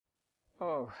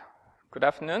Oh, good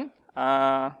afternoon.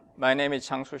 My name is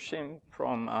Changsu Shim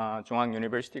from Jung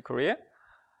University, Korea.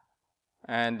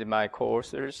 And my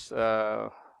co-authors,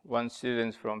 one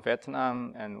student from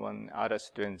Vietnam and one other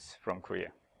student from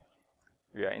Korea.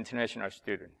 We are international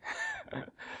students.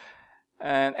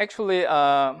 And actually,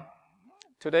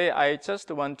 today I just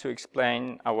want to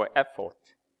explain our effort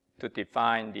to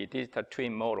define the digital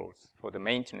twin models for the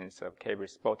maintenance of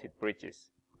cable-supported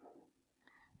bridges.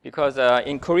 Because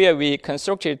in Korea, we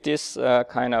constructed this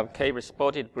kind of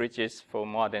cable-supported bridges for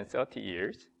more than 30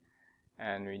 years.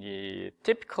 And we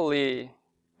typically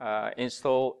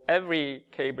install every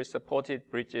cable-supported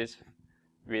bridges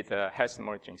with a health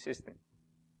monitoring system.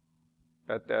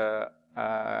 But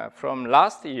from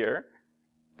last year,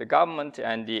 the government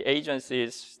and the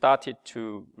agencies started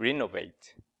to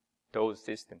renovate those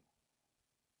systems.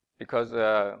 Because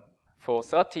for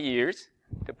 30 years,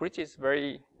 the bridge is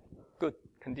very good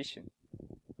condition.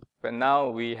 But now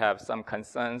we have some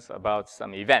concerns about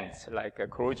some events like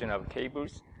corrosion of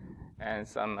cables and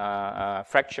some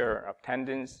fracture of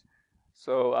tendons.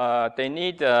 So they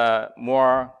need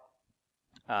more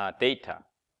data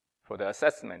for the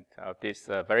assessment of these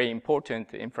very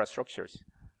important infrastructures.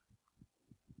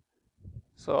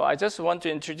 So I just want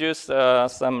to introduce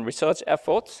some research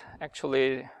efforts.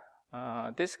 Actually,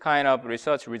 this kind of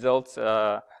research results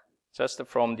just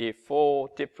from the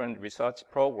 4 different research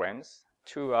programs.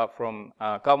 2 are from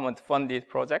government-funded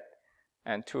project,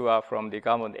 and 2 are from the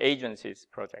government agencies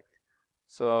project.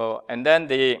 So, and then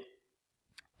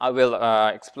I will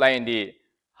explain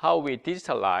how we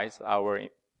digitalize our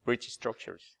bridge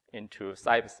structures into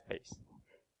cyberspace.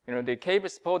 You know, the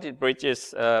cable-supported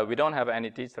bridges, we don't have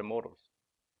any digital models.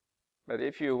 But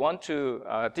if you want to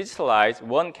digitalize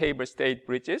one cable-stayed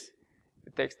bridges,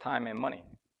 it takes time and money.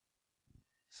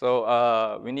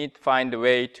 So we need to find a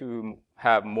way to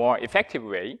have more effective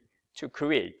way to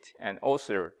create and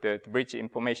author the bridge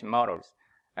information models.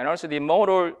 And also the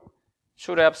model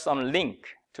should have some link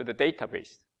to the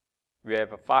database. We have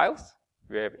files,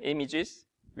 we have images,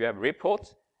 we have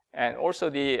reports, and also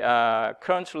the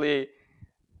currently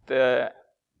the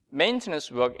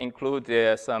maintenance work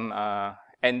includes some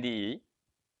NDE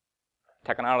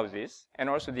technologies and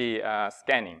also the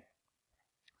scanning.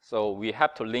 So we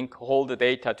have to link all the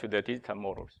data to the digital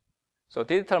models. So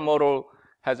digital model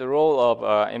has a role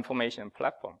of information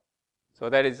platform. So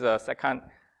that is the second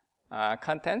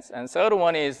contents. And third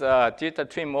one is digital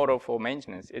twin model for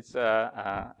maintenance. It's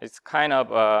kind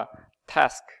of a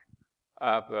task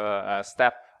of a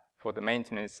step for the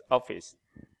maintenance office.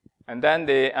 And then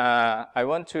I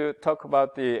want to talk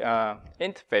about the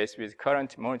interface with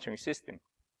current monitoring system.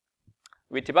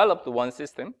 We developed one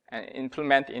system and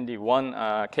implement in the one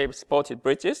cable-supported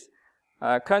bridges.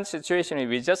 Current situation is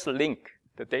we just link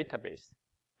the database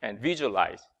and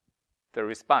visualize the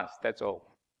response, that's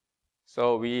all.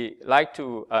 So we like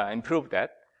to improve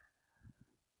that.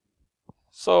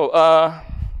 So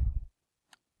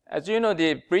as you know,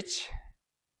 the bridge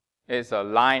is a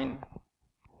line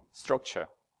structure.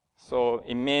 So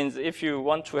it means if you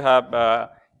want to have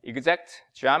exact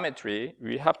geometry,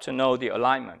 we have to know the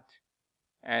alignment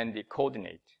and the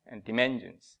coordinate and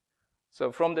dimensions.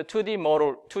 So from the 2D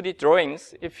model, 2D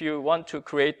drawings, if you want to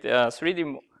create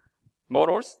 3D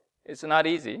models, it's not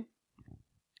easy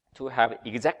to have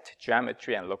exact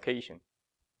geometry and location.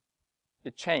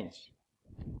 It changes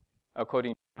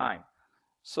according to time.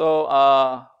 So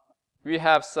we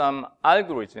have some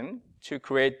algorithm to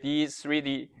create these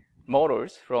 3D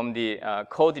models from the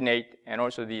coordinate and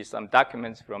also some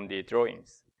documents from the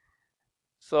drawings.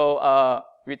 So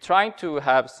we're trying to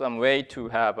have some way to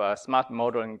have smart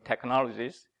modeling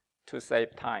technologies to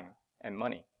save time and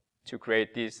money to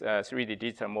create these 3D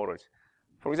digital models.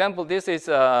 For example, this is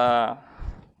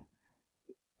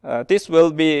this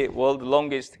will be world's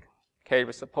longest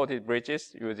cable-supported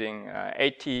bridges using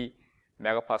 80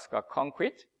 megapascal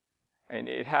concrete, and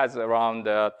it has around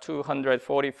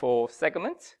 244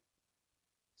 segments.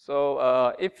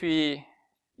 So if we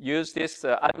use this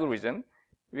algorithm,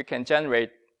 we can generate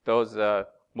those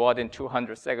more than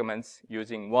 200 segments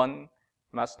using one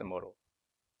master model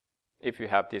if you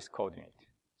have this coordinate.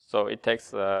 So it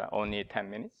takes only 10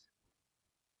 minutes.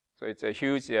 So it's a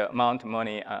huge amount of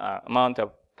money, amount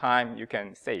of time you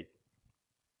can save.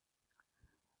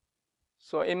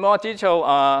 So in more detail,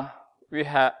 we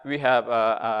have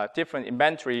a different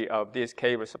inventory of these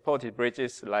cable-supported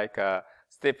bridges like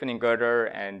stiffening girder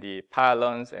and the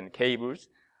pylons and cables.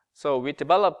 So we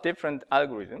developed different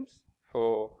algorithms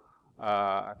for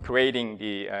creating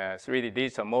the 3D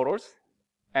digital models.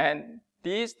 And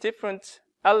these different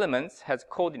elements has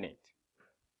coordinate.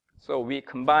 So we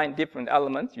combine different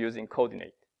elements using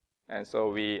coordinate. And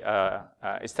so we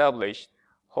established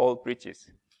whole bridges.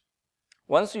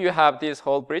 Once you have these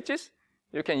whole bridges,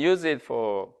 you can use it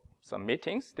for some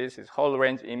meetings. This is whole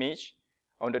range image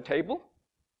on the table.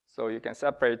 So you can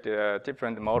separate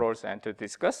different models and to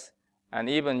discuss. And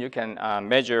even you can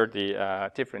measure the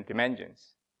different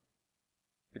dimensions.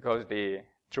 Because the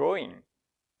drawing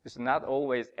is not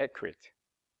always accurate.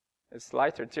 It's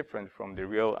slightly different from the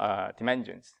real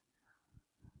dimensions.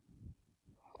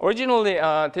 Originally,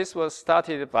 this was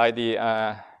started by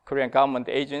the Korean government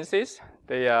agencies.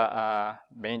 They are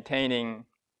maintaining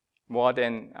more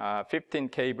than 15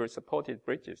 cable-supported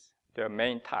bridges, their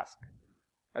main task.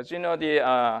 As you know, there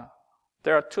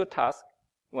are two tasks.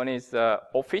 One is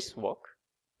office work,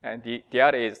 and the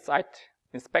other is site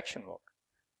inspection work.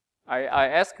 I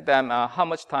asked them how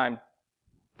much time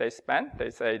they spend. They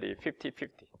say the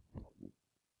 50-50.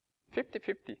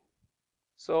 50-50.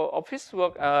 So office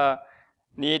work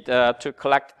need to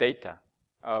collect data,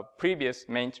 previous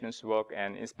maintenance work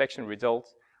and inspection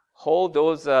results. All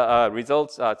those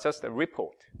results are just a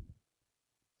report.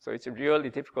 So it's really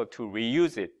difficult to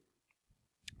reuse it.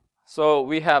 So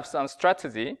we have some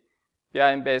strategy,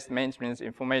 BIM-based maintenance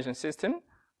information system.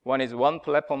 One is one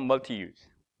platform multi-use.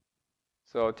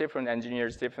 So different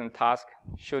engineers, different tasks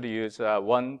should use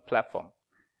one platform.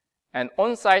 And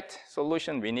on-site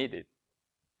solution we needed.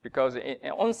 Because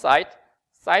on-site,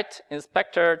 site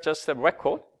inspector just a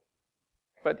record,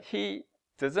 but he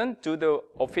doesn't do the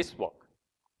office work.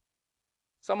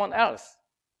 Someone else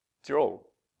draw.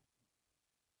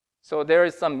 So there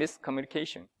is some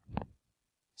miscommunication.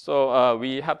 So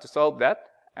we have to solve that.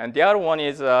 And the other one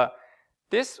is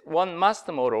this one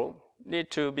master model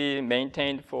need to be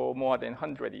maintained for more than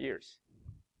 100 years.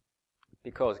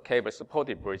 Because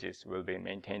cable-supported bridges will be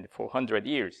maintained for 100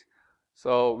 years.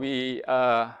 So we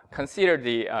consider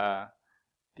the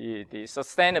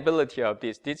sustainability of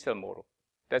this digital model.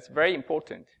 That's very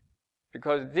important.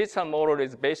 Because digital model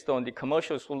is based on the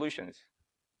commercial solutions.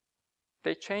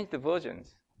 They change the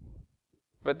versions.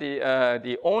 But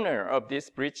the owner of this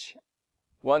bridge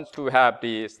wants to have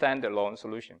the standalone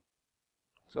solution.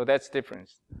 So that's the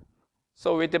difference.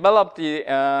 So we developed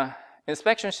the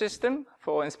inspection system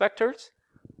for inspectors.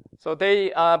 So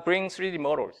they bring 3D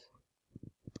models,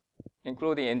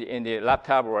 including in the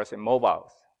laptop or in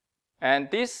mobiles. And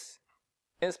this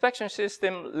inspection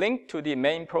system linked to the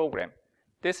main program.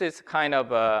 This is kind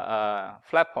of a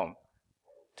platform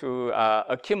to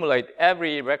accumulate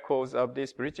every records of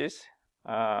these bridges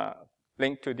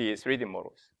linked to the 3D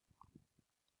models.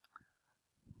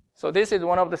 So this is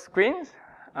one of the screens.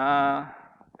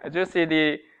 As you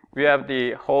see, we have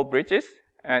the whole bridges.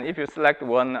 And if you select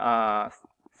one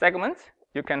segment,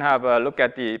 you can have a look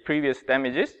at the previous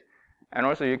damages. And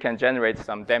also you can generate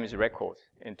some damage records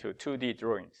into 2D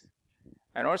drawings.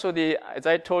 And also, as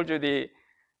I told you,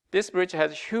 this bridge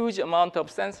has huge amount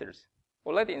of sensors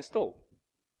already installed.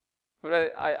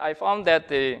 But I found that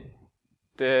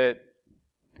the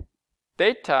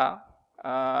data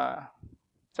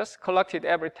just collected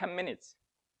every 10 minutes.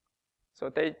 So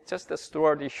they just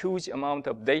store the huge amount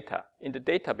of data in the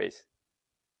database.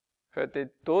 But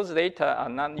those data are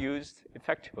not used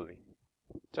effectively,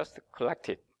 just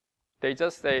collected. They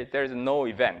just say there is no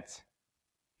event,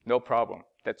 no problem,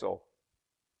 that's all.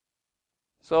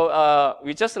 So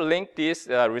we just link this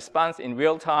response in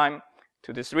real time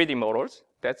to the 3D models.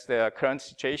 That's the current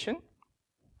situation.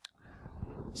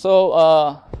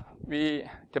 So we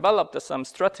developed some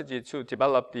strategy to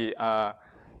develop the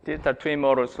digital twin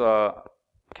models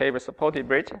cable-supported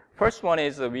bridge. First one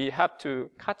is we have to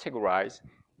categorize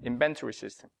inventory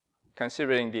system,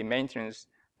 considering the maintenance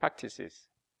practices.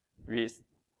 We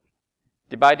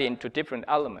divide it into different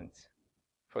elements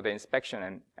for the inspection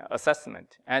and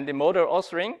assessment. And the model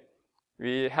authoring,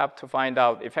 we have to find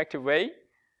out effective way.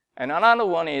 And another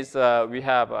one is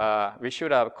we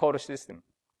should have a code system,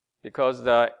 because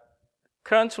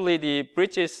currently the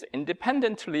bridge is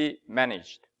independently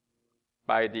managed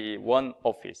by the one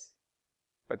office,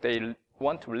 but they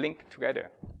want to link together.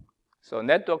 So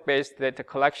network-based data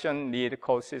collection need a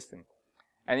code system.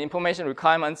 And information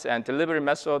requirements and delivery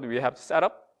method we have to set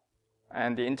up.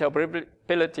 And the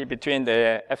interoperability between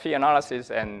the FE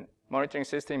analysis and monitoring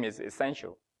system is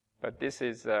essential. But this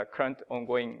is current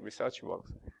ongoing research work.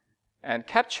 And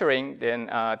capturing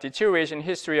the deterioration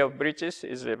history of bridges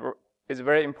is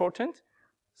very important.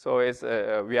 So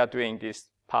we are doing these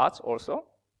parts also.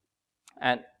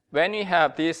 And when we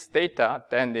have this data,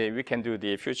 then we can do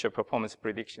the future performance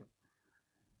prediction.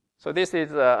 So this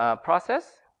is a process.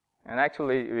 And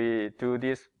actually, we do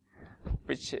this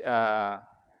bridge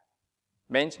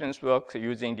maintenance work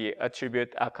using the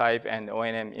attribute archive and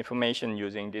O&M information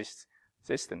using these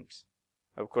systems.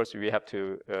 of course, we have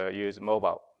to use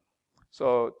mobile.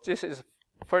 So this is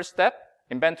first step,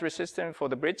 inventory system for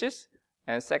the bridges.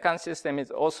 And second system is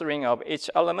authoring of each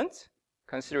element,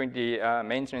 considering the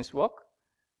maintenance work.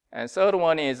 And third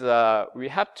one is we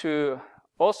have to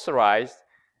authorize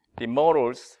the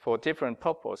models for different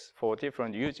purpose, for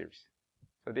different users.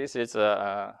 So this is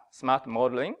smart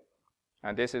modeling.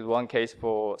 And this is one case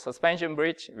for suspension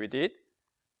bridge we did.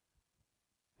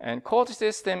 And code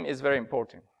system is very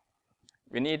important.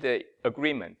 We need an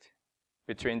agreement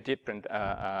between different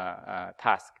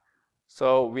tasks.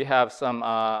 So we have some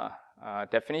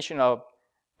definition of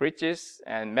bridges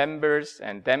and members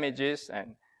and damages.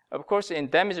 And of course, in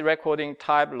damage recording,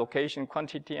 type, location,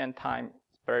 quantity, and time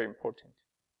is very important.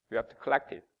 You have to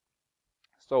collect it.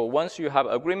 So once you have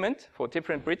agreement for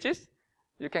different bridges,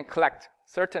 you can collect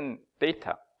certain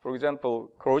data. For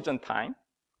example, corrosion time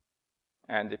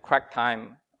and the crack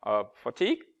time of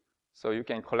fatigue. So you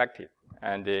can collect it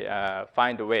and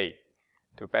find a way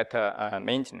to better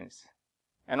maintenance.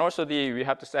 And also we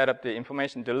have to set up the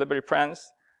information delivery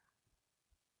plans.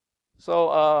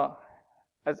 So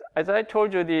as I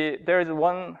told you, there is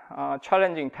one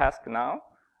challenging task now.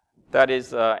 That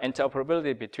is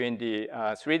interoperability between the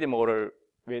 3D model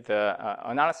with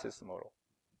analysis model.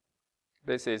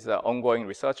 This is ongoing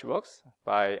research works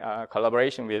by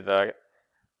collaboration with a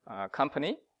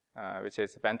company, which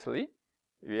is Bentley.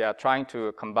 We are trying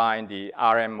to combine the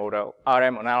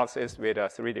RM analysis with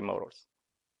 3D models.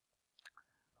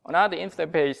 Another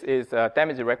interface is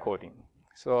damage recording.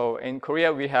 So in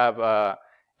Korea, we have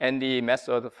ND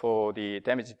method for the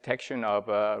damage detection of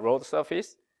road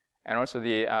surface, and also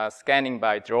the scanning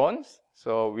by drones.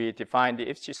 So we define the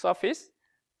each surface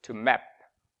to map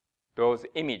those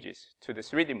images to the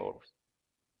 3D models.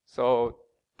 So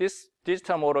this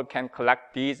digital model can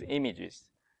collect these images.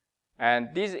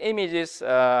 And these images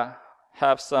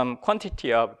have some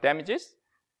quantity of damages.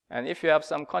 And if you have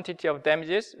some quantity of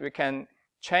damages, we can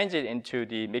change it into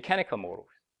the mechanical model.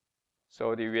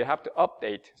 So we have to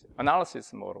update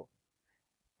analysis model.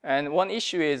 And one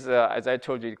issue is, as I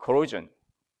told you, corrosion.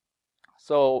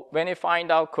 So when you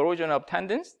find out corrosion of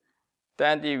tendons,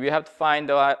 then we have to find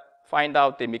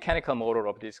out the mechanical model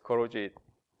of this corrosive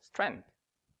strength.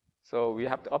 So we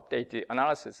have to update the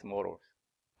analysis models.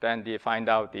 Then they find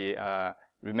out the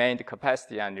remained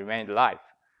capacity and remained life.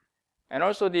 And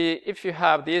also if you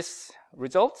have these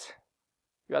results,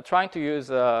 you are trying to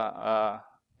use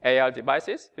AR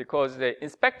devices because the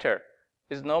inspector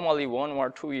is normally 1 or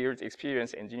 2 years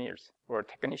experienced engineers or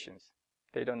technicians.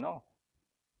 They don't know.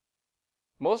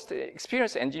 Most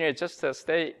experienced engineers just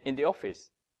stay in the office.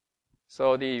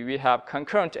 So we have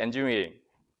concurrent engineering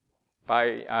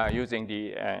by using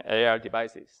the AR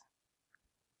devices.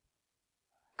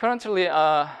 Currently,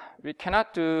 we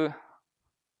cannot do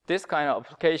this kind of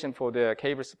application for the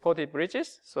cable-supported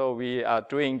bridges. So we are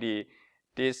doing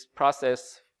this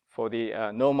process for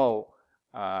the normal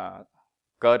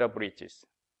girder bridges,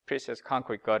 precious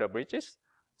concrete girder bridges.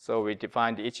 So we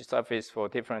define each surface for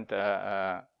different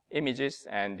images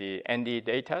and the ND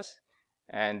data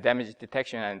and damage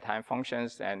detection and time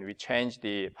functions, and we change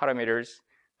the parameters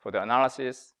for the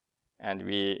analysis, and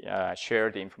we share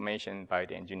the information by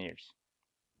the engineers.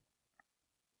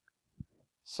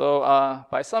 So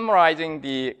by summarizing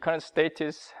the current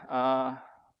status,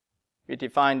 we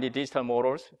define the digital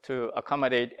models to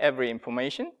accommodate every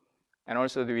information, and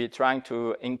also we're trying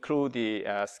to include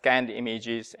the scanned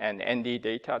images and ND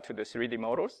data to the 3D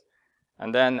models.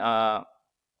 And then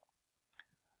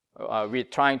we're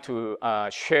trying to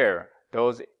share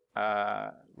those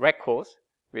records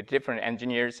with different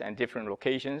engineers and different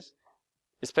locations,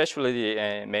 especially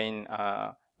the main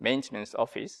maintenance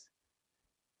office.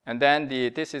 And then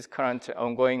this is current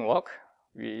ongoing work.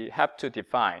 We have to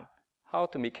define how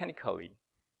to mechanically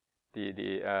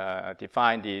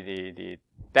define the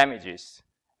damages,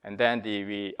 and then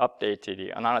we update the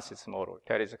analysis model.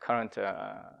 That is the current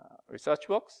research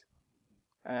works.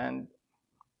 And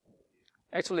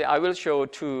actually, I will show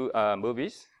 2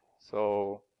 movies.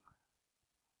 So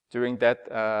during that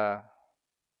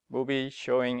movie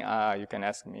showing, you can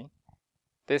ask me.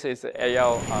 This is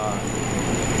AR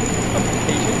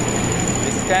application.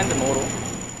 We scan the model.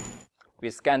 We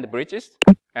scan the bridges.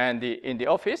 And in the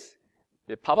office,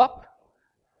 they pop up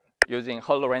using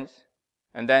HoloLens.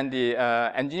 And then the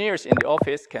engineers in the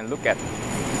office can look at it.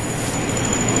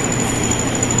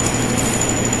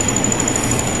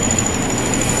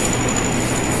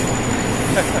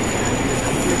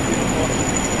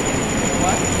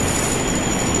 What?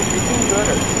 Between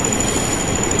girders,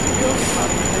 still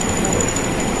not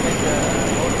make a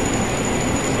model.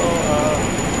 So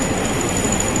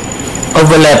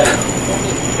overlap.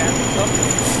 Only scan stuff.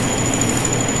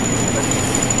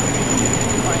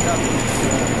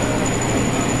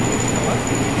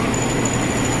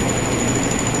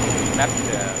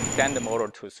 model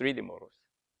to 3D models,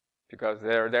 because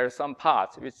there are some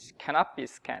parts which cannot be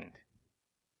scanned.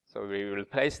 So we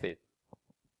replaced it.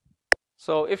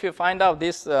 So if you find out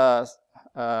this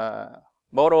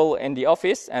model in the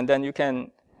office, and then you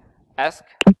can ask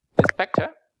inspector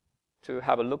to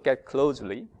have a look at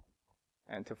closely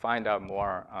and to find out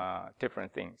more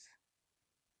different things.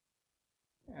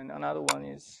 And another one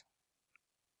is,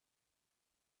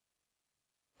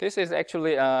 this is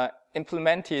actually an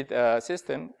implemented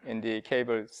system in the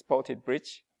cable spotted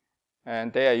bridge,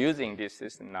 and they are using this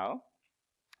system now,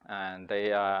 and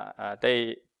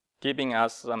they giving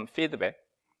us some feedback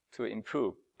to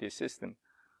improve this system.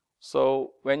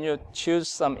 So when you choose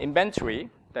some inventory,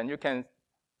 then you can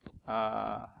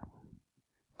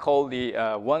call the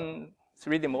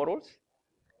 3D models,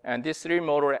 and this 3D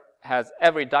model has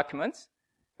every document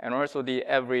and also the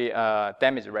every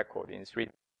damage record in 3D.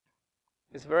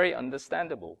 It's very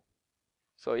understandable.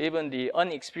 So even the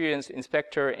unexperienced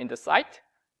inspector in the site,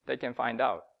 they can find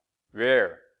out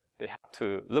where they have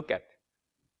to look at.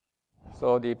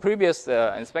 So the previous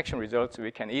inspection results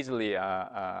we can easily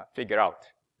figure out.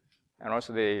 And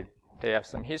also they have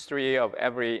some history of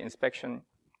every inspection.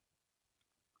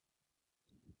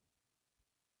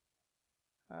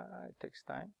 It takes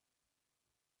time.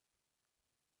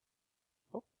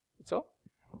 Oh, it's all?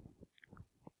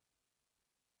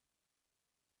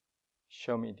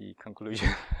 Show me the conclusion.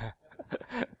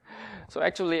 So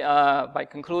actually, by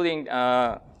concluding,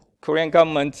 Korean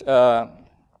government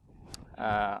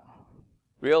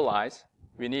realized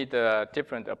we need a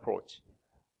different approach.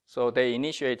 So they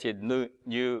initiated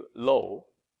new law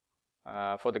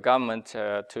for the government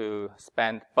to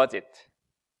spend budget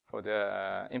for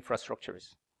the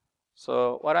infrastructures.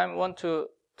 So what I want to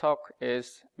talk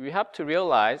is we have to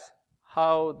realize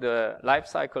how the life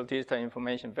cycle digital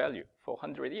information value for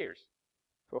 100 years.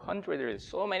 For 100 years,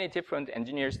 so many different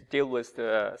engineers deal with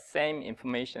the same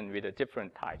information with the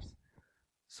different types.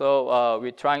 So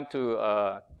we're trying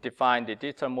to define the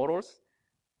digital models,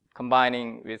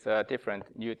 combining with different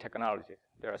new technologies.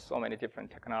 There are so many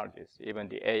different technologies. Even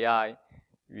the AI,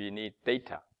 we need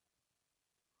data.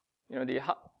 You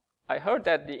know, I heard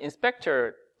that the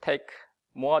inspector take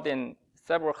more than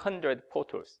several hundred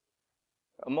photos.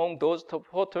 Among those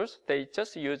photos, they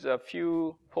just use a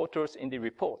few photos in the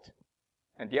report.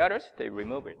 And the others, they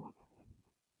remove it.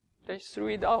 They threw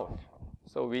it out.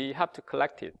 So we have to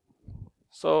collect it.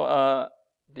 So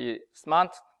the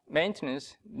smart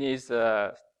maintenance needs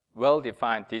a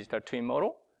well-defined digital twin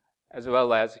model, as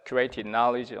well as curated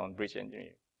knowledge on bridge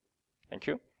engineering. Thank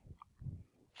you.